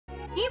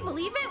Can you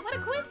believe it? What a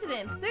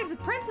coincidence! There's a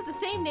prince with the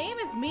same name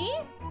as me?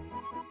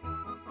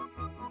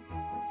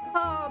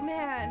 Oh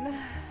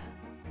man.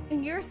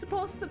 And you're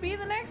supposed to be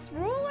the next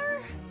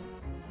ruler?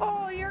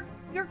 Oh, your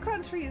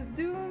country is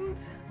doomed.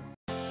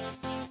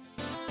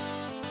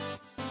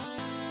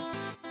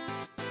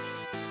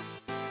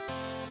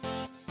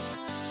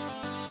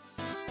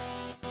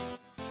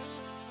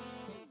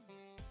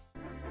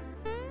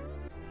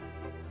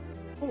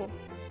 Oh.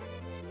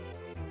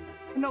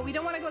 No, we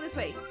don't want to go this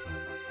way.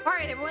 All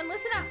right, everyone,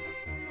 listen up.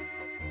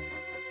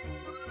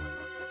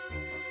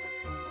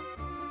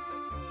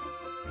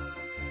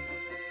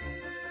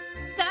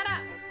 Shut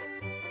up.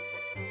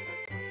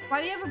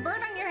 Why do you have a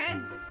bird on your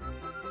head?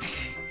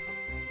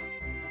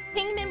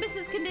 King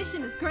Nimbus's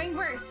condition is growing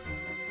worse.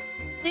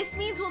 This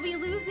means we'll be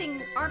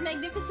losing our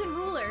magnificent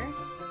ruler.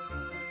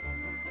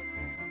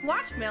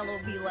 Watch Mello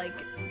be like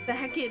the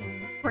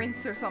heckin'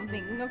 prince or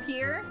something of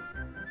here.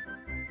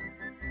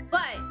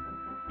 But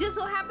just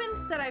so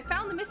happens that I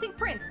found the missing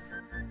prince.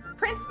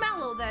 Prince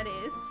Mallow, that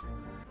is.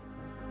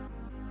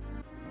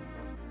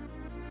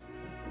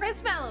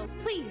 Prince Mallow,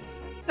 please,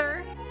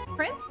 sir.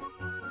 Prince?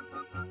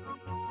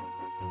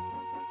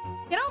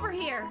 Get over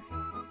here.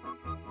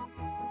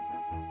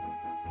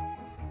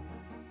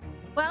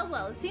 Well,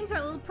 well, it seems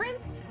our little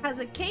prince has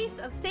a case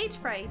of stage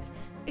fright.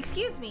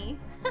 Excuse me.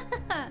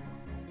 Come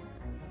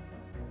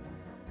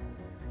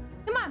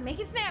on, make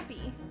it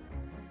snappy.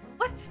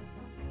 What?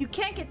 You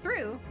can't get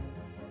through?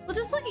 Well,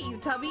 just look at you,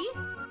 Tubby.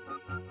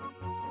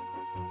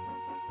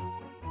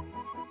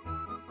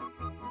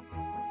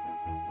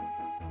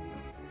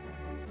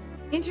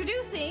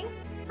 Introducing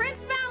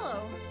Prince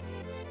Mallow.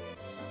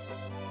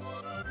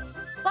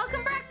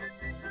 Welcome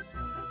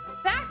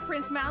back,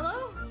 Prince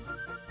Mallow.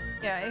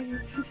 Yeah.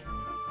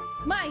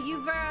 My,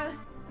 you've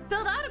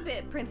filled out a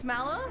bit, Prince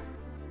Mallow.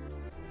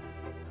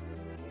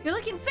 You're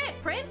looking fit,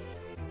 Prince.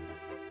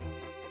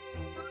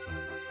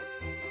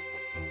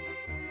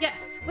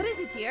 Yes. What is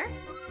it, dear?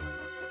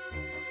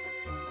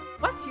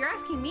 What? You're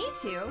asking me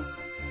to?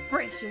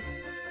 Gracious.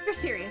 You're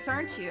serious,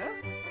 aren't you?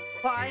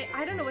 Why,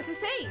 I don't know what to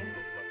say.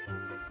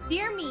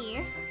 Dear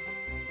me.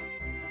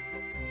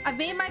 I've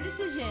made my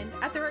decision.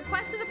 At the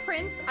request of the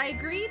prince, I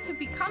agreed to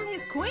become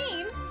his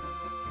queen.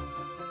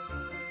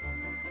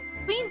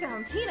 Queen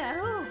Valentina?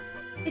 Oh,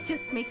 it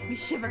just makes me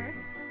shiver.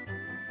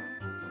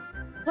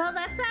 Well,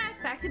 that's that.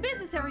 Back to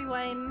business,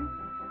 everyone.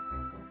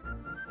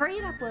 Hurry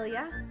it up, will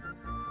ya?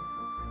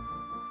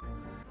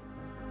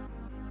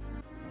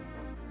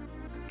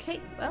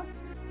 Okay, well,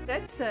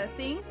 that's a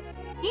thing.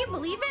 Can you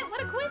believe it?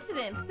 What a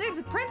coincidence! There's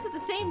a prince with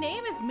the same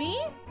name as me?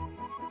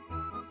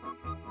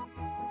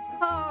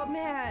 Oh,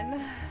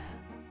 man.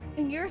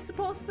 And you're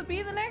supposed to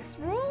be the next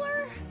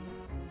ruler?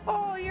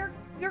 Oh, your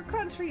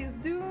country is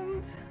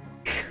doomed.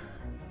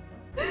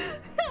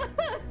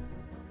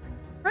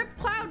 Rip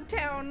Cloud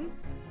Town.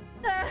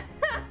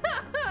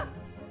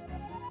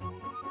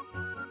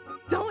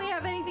 Don't we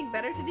have anything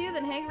better to do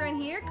than hang around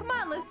here? Come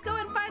on, let's go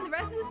and find the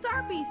rest of the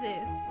star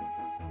pieces.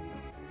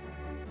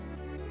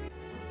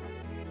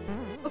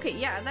 Okay,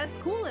 yeah, that's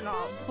cool and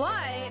all,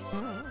 but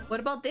what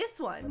about this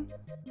one?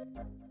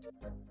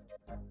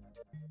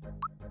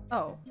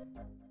 Oh.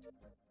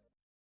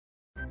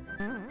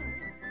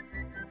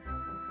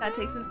 That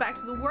takes us back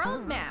to the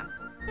world map.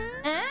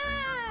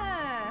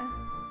 Ah!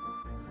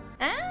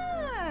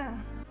 I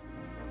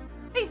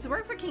used to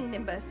work for King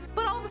Nimbus,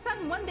 but all of a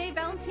sudden one day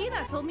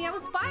Valentina told me I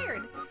was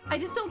fired. I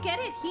just don't get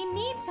it. He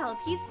needs help.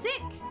 He's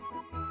sick.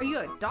 Are you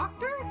a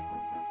doctor?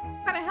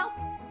 Can I help?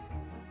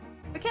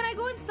 Why can't I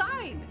go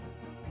inside?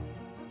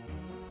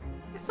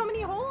 There's so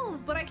many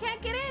holes, but I can't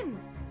get in.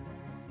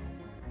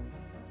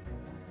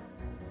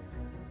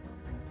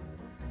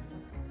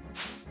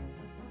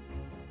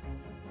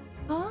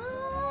 Oh,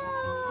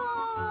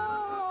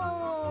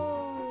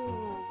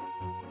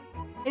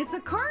 it's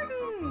a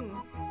curtain.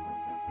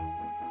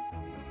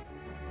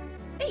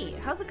 Hey,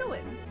 how's it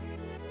going?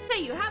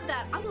 Hey, you have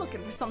that. I'm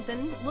looking for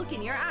something. Look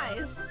in your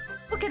eyes.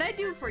 What can I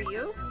do for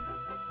you?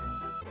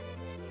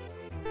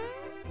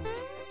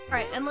 All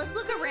right, and let's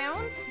look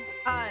around.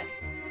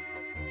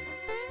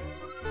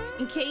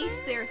 In case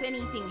there's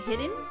anything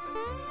hidden.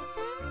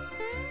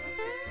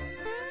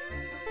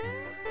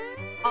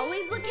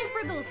 Always looking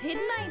for those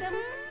hidden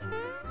items.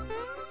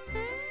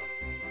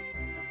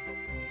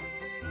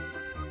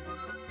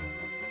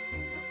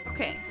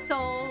 Okay,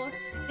 so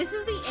this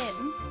is the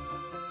inn.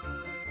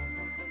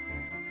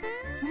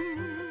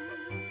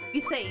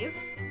 We save.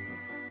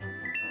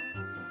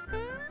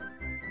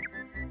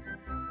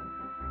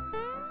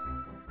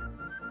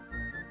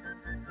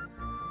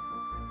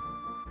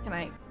 Can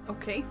I?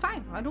 Okay,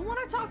 fine. I don't want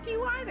to talk to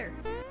you either.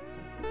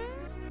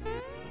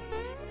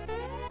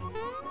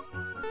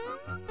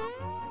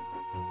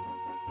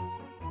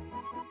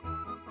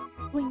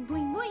 Boing,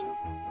 boing, boing.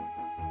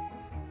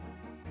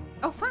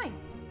 Oh, fine.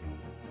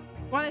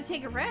 Want to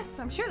take a rest?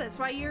 I'm sure that's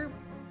why you're...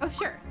 Oh,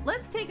 sure.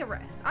 Let's take a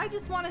rest. I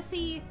just want to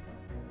see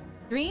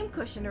Dream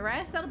Cushion to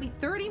rest. That'll be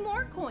 30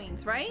 more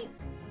coins, right?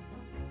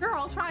 Sure,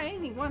 I'll try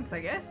anything once, I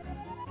guess.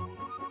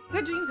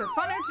 Good dreams are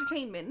fun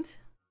entertainment.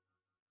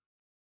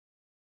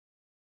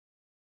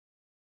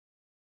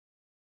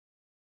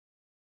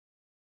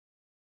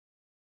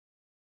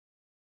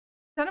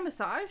 that a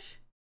massage?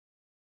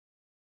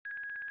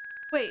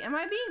 Wait, am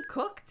I being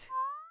cooked?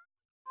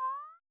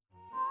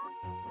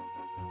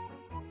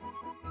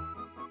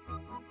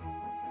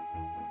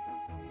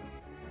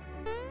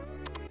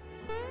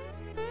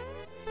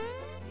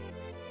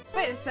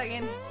 Wait a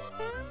second.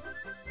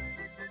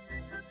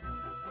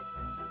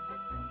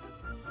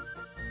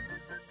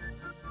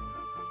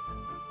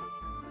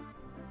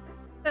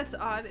 That's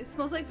odd. It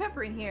smells like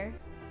pepper in here.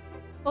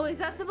 Oh, is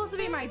that supposed to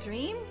be my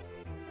dream?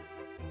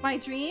 My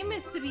dream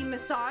is to be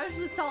massaged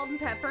with salt and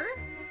pepper?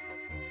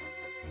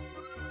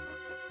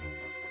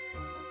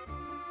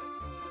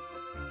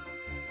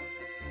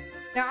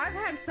 Now, I've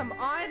had some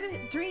odd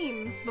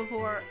dreams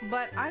before,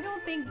 but I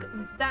don't think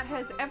that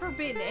has ever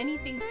been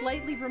anything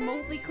slightly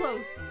remotely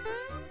close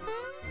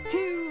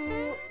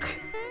to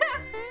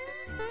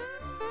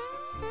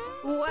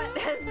what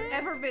has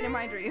ever been in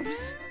my dreams.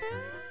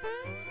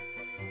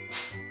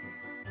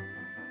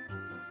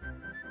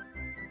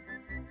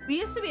 We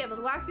used to be able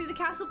to walk through the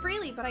castle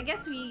freely, but I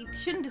guess we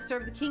shouldn't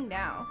disturb the king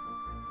now.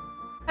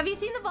 Have you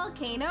seen the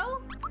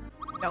volcano?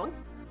 No.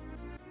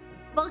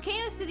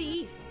 Volcano's to the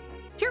east.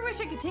 Sure wish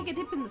I could take a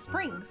dip in the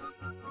springs.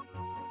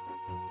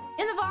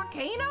 In the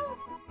volcano?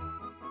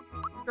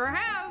 Sure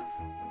have.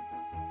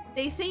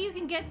 They say you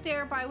can get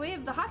there by way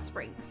of the hot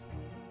springs.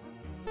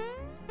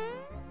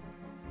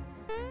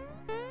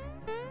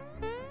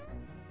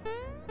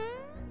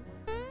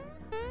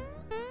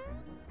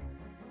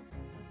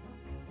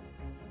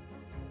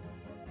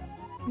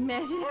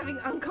 Imagine having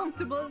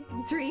uncomfortable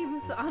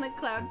dreams on a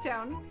cloud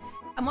town.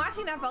 I'm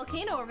watching that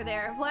volcano over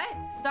there. What?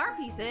 Star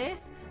pieces?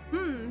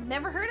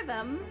 Never heard of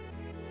them.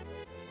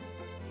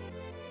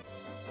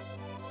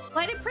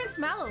 Why did Prince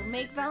Mallow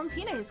make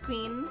Valentina his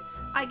queen?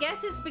 I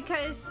guess it's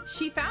because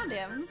she found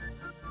him.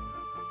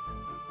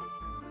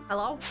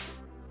 Hello?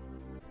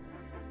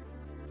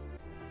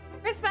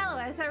 Prince Mallow,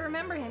 as I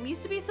remember him,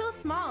 used to be so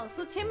small,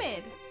 so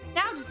timid.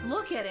 Now just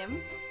look at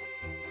him.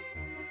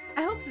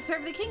 I hope to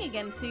serve the king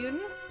again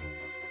soon.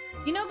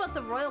 You know about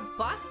the royal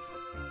bus?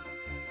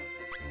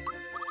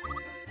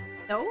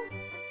 No?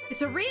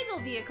 It's a regal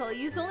vehicle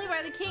used only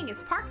by the king.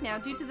 It's parked now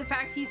due to the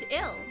fact he's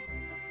ill.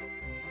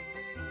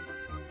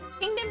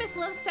 King Nimbus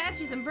loves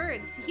statues and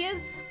birds. He has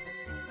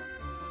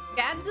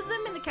scads of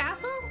them in the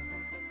castle?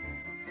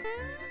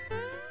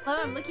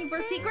 Oh, I'm looking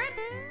for secrets?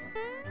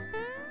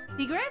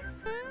 Secrets?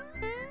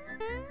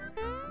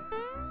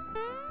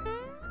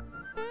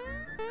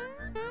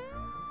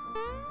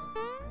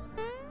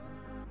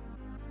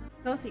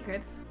 No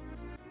secrets.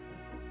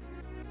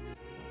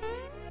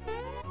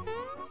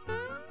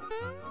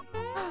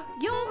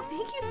 Yo,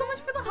 thank you so much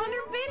for the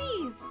 100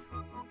 biddies!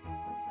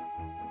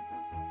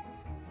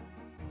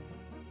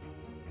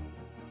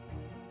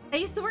 I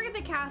used to work at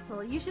the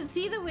castle. You should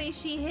see the way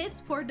she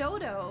hits poor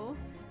Dodo.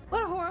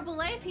 What a horrible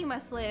life he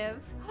must live.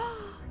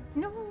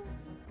 No.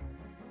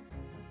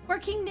 Poor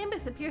King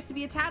Nimbus appears to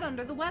be a tad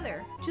under the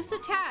weather. Just a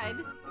tad.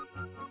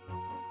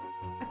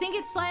 I think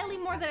it's slightly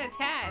more than a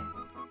tad.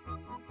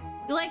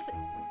 You like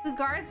the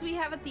guards we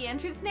have at the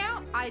entrance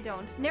now? I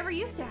don't. Never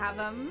used to have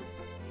them.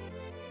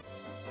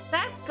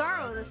 That's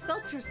Garo, the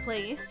sculptor's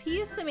place. He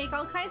used to make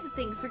all kinds of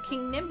things for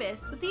King Nimbus,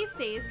 but these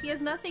days he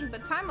has nothing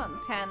but time on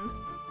his hands.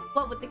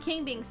 What with the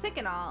king being sick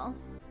and all.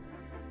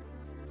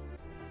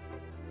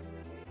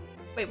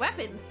 Wait,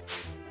 weapons?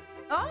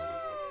 Oh!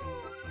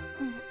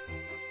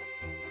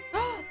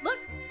 Look!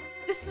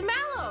 This is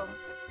Mallow!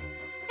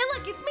 Hey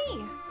look, it's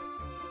me!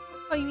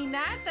 Oh, you mean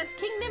that? That's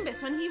King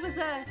Nimbus when he was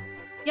a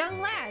young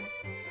lad.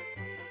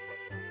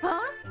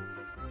 Huh?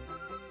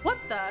 What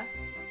the?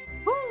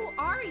 Who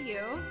are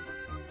you?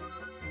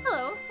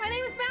 Hello, my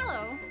name is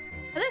Mallow.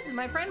 And this is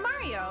my friend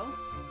Mario.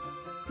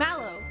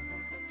 Mallow.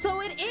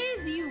 So it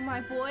is you,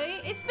 my boy.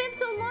 It's been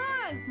so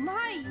long.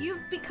 My,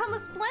 you've become a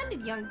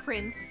splendid young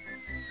prince.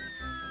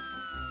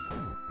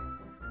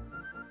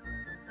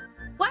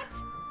 What?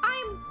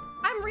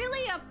 I'm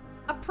really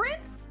a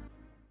prince?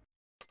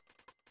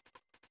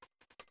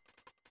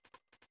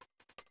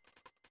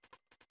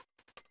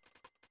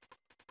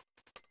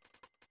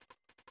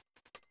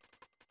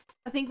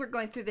 I think we're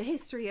going through the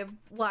history of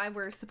why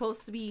we're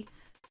supposed to be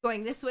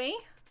going this way.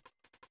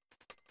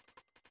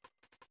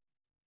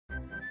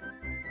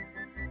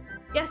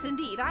 Yes,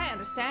 indeed, I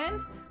understand.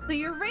 So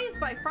you're raised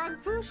by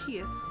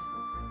Frogfucius.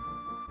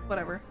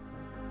 Whatever.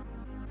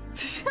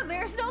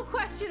 There's no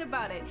question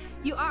about it.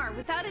 You are,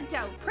 without a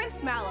doubt,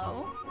 Prince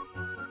Mallow.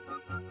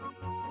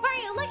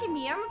 Mario, look at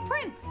me, I'm a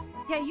prince.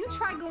 Yeah, you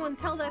try go and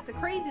tell that to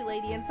crazy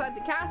lady inside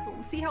the castle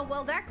and see how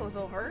well that goes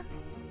over.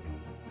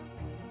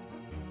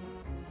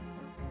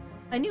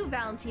 I knew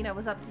Valentina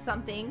was up to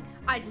something.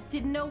 I just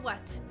didn't know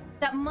what.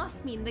 That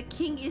must mean the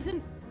king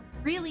isn't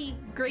really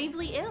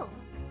gravely ill.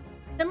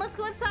 Then let's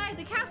go inside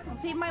the castle and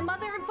save my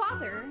mother and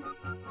father.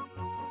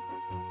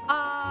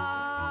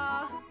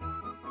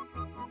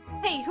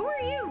 Hey, who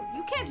are you?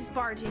 You can't just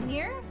barge in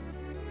here.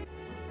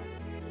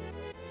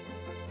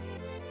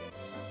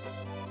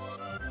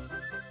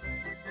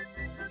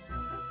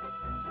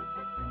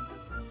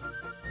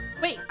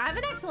 Wait, I have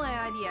an excellent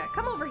idea.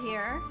 Come over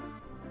here.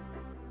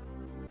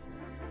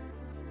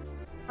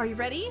 Are you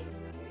ready?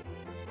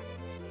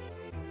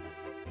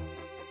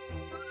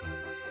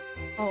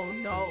 Oh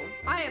no,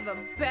 I have a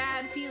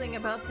bad feeling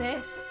about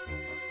this.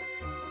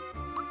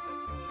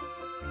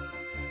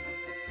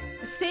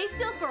 Stay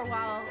still for a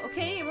while,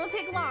 okay? It won't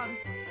take long.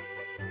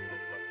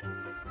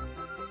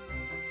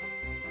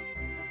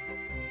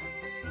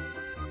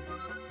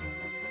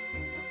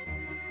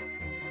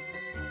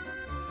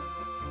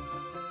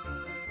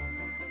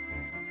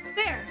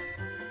 There.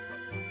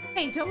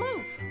 Hey, don't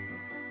move.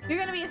 You're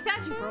gonna be a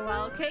statue for a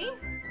while, okay?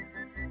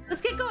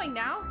 Let's get going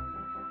now.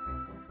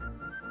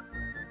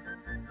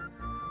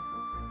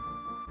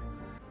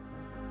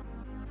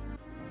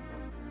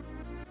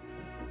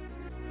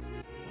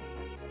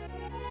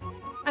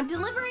 I'm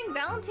delivering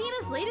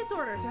Valentina's latest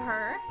order to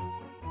her.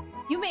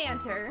 You may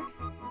enter.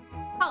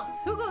 Halt,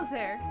 who goes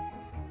there?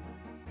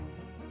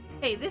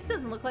 Hey, this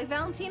doesn't look like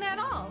Valentina at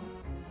all.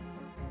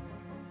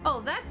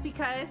 Oh, that's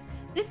because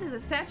this is a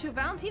statue of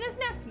Valentina's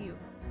nephew,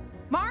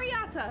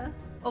 Marietta,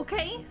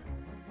 okay?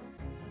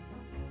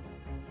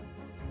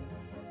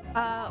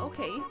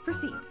 Okay,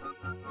 proceed.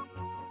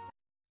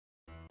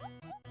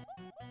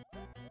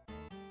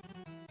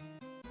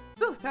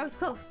 Ooh, that was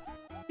close.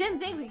 Didn't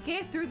think we could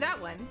get through that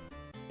one.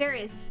 There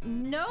is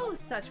no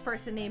such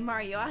person named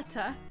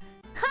Marietta.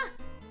 Ha!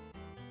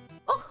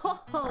 Oh ho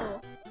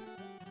ho!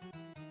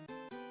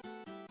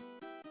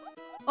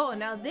 Oh,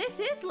 now this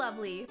is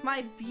lovely.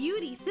 My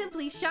beauty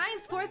simply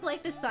shines forth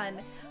like the sun.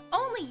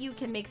 Only you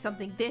can make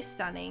something this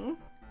stunning.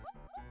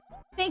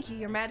 Thank you,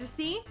 Your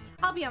Majesty.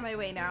 I'll be on my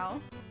way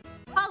now.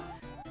 Halt!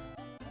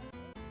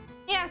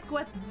 Ask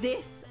what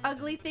this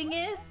ugly thing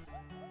is?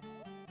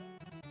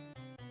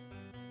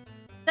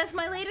 That's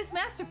my latest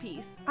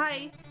masterpiece.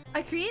 I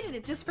created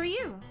it just for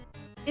you.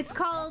 It's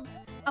called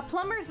A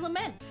Plumber's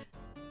Lament.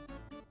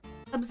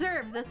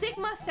 Observe the thick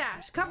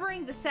mustache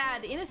covering the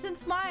sad, innocent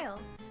smile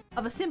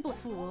of a simple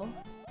fool.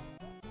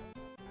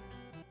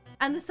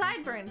 And the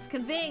sideburns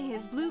conveying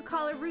his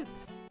blue-collar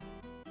roots.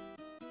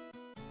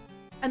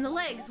 And the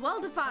legs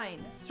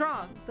well-defined,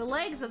 strong, the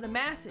legs of the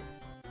masses.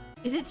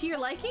 Is it to your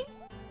liking?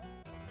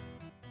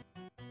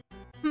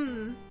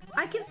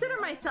 I consider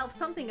myself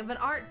something of an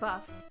art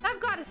buff. I've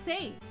got to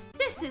say,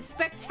 this is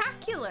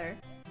spectacular.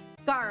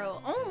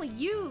 Garo, only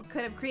you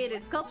could have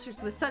created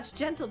sculptures with such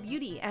gentle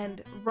beauty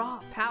and raw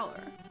power.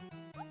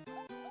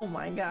 Oh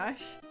my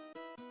gosh.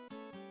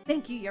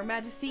 Thank you, Your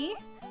Majesty.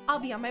 I'll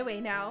be on my way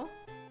now.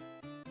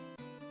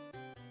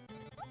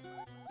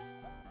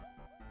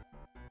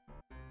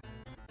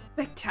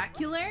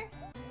 Spectacular?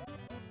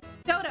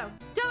 Dodo!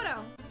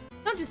 Dodo!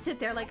 Don't just sit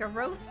there like a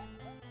roast.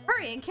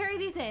 Hurry and carry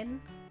these in.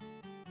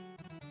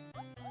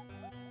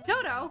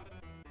 Dodo!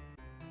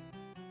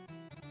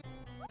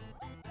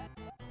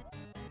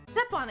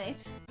 Step on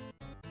it.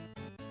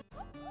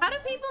 How do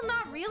people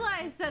not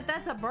realize that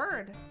that's a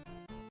bird?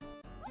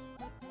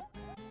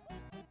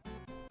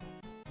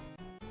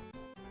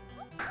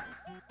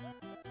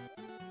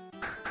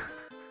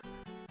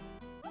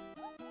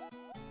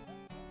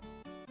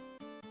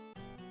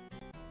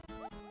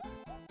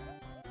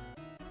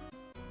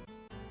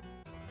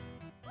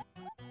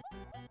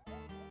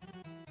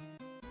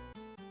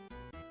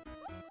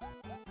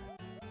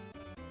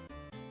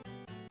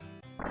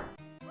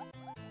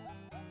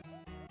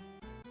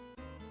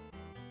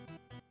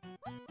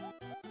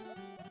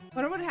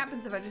 Wonder what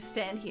happens if I just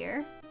stand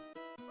here.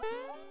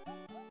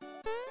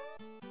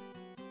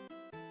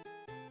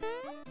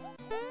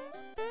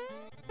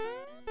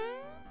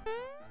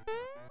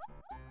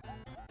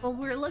 Well,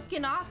 we're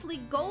looking awfully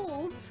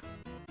gold.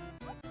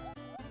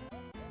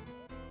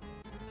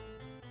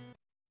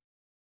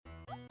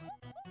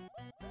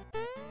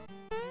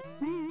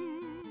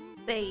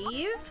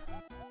 Save.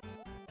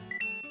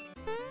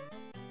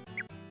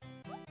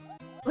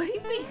 What do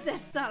you mean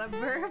that's not a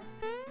verb?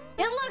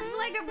 It looks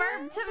like a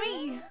verb to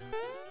me.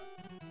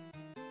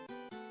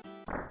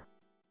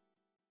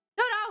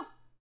 No.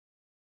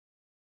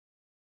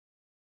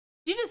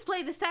 Did you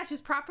display the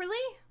statues properly?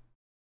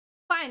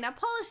 Fine, now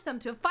polish them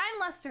to a fine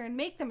luster and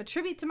make them a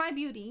tribute to my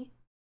beauty.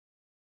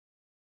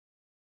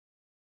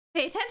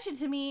 Pay attention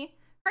to me.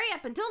 Hurry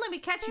up and don't let me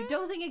catch you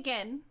dozing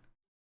again.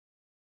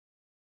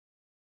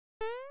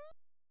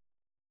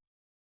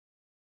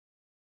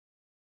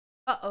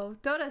 Uh-oh,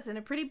 Doda's in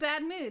a pretty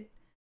bad mood.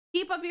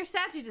 Keep up your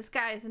statue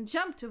disguise and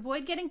jump to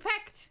avoid getting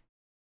pecked.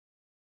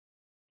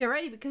 Get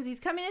ready because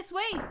he's coming this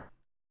way.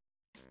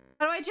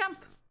 How do I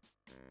jump?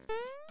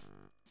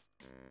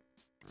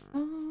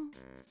 Oh,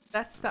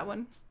 that's that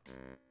one.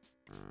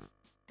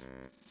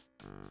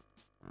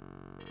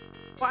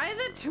 Why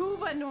the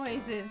tuba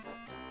noises?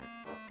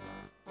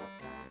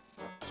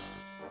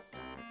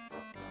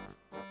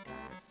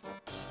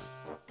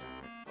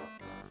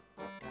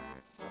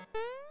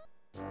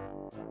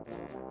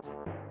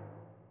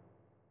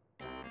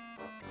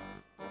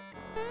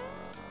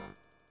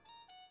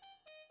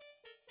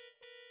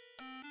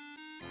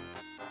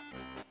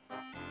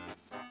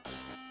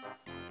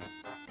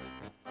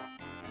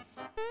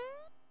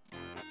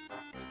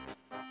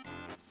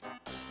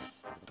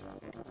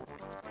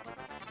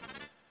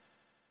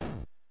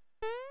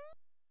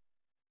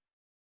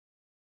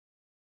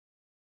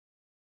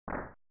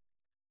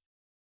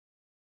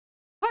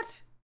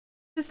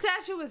 The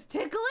statue was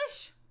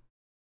ticklish?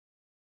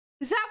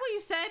 Is that what you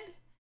said?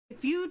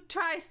 If you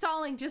try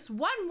stalling just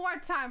one more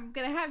time, I'm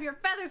gonna have your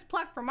feathers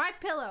plucked from my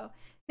pillow.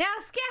 Now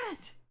scan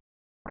it!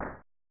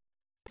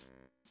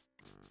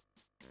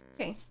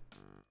 Okay.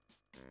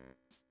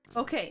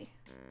 Okay.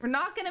 We're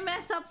not gonna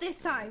mess up this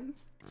time.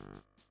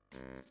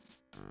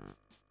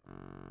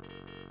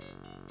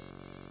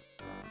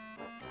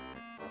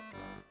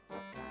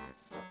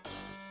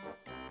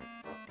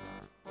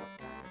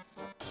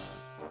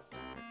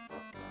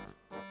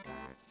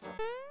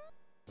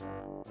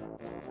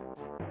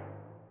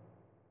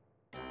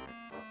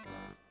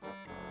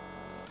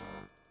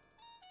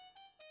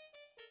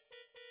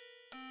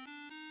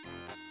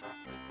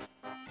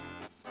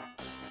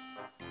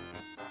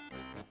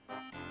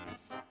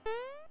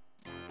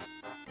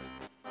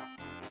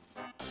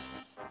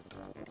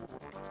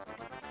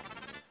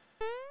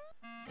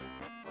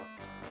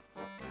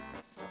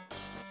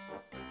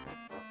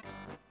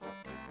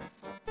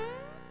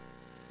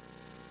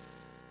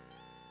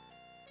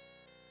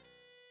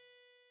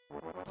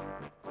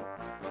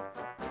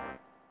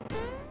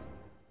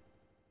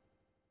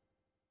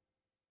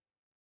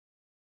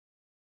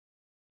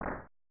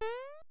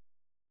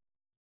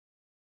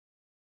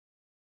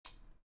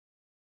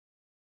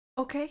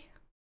 Okay.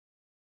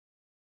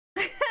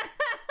 I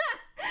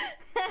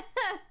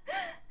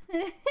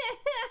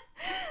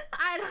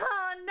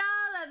don't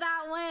know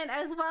that went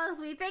as well as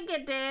we think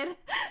it did.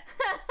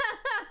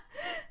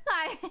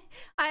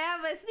 I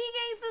have a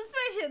sneaking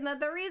suspicion that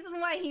the reason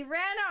why he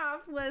ran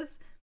off was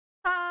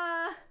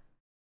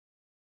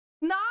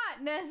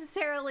not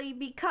necessarily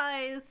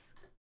because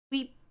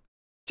we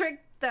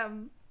tricked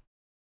them.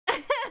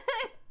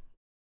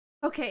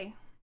 Okay.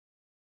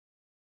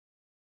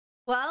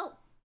 Well,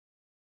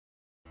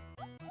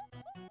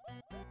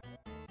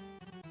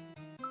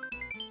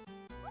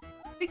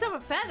 picked up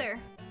a feather.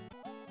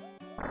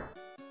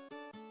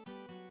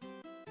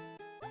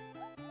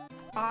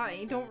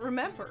 I don't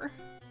remember.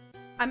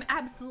 I'm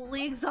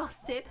absolutely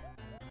exhausted.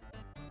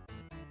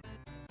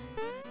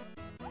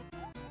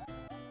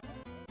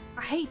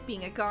 I hate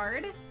being a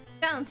guard.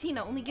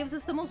 Valentina only gives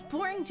us the most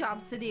boring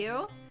jobs to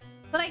do.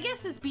 But I guess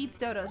this beats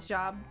Dodo's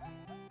job.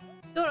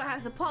 Dodo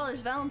has to polish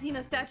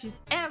Valentina statues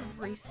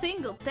every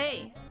single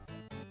day.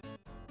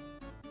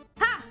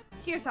 Ha!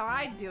 Here's how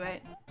I do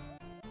it.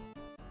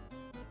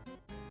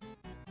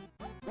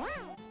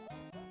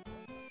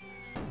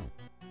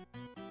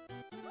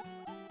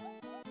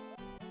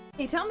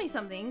 Hey, tell me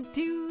something.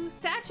 Do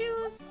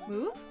statues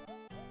move?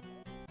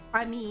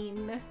 I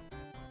mean,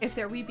 if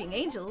they're weeping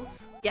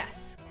angels,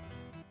 yes.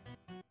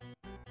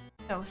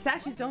 No,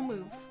 statues don't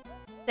move.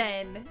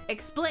 Then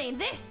explain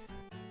this.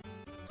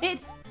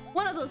 It's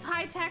one of those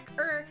high-tech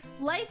or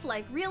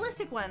lifelike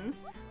realistic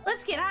ones.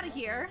 Let's get out of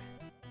here.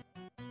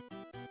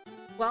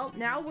 Well,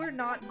 now we're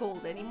not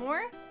gold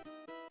anymore,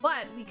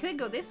 but we could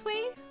go this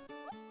way.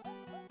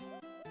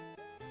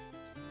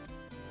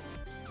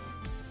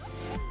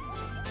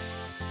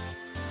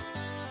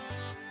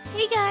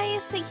 Hey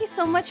guys, thank you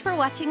so much for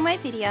watching my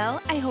video.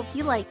 I hope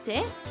you liked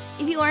it.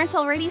 If you aren't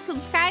already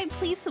subscribed,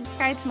 please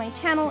subscribe to my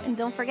channel and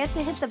don't forget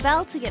to hit the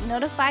bell to get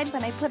notified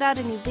when I put out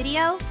a new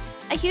video.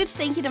 A huge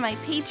thank you to my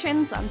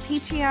patrons on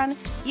Patreon.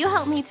 You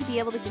help me to be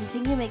able to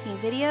continue making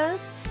videos.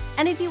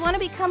 And if you want to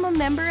become a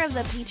member of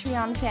the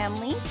Patreon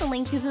family, the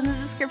link is in the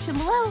description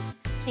below.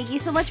 Thank you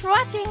so much for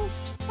watching.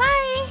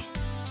 Bye!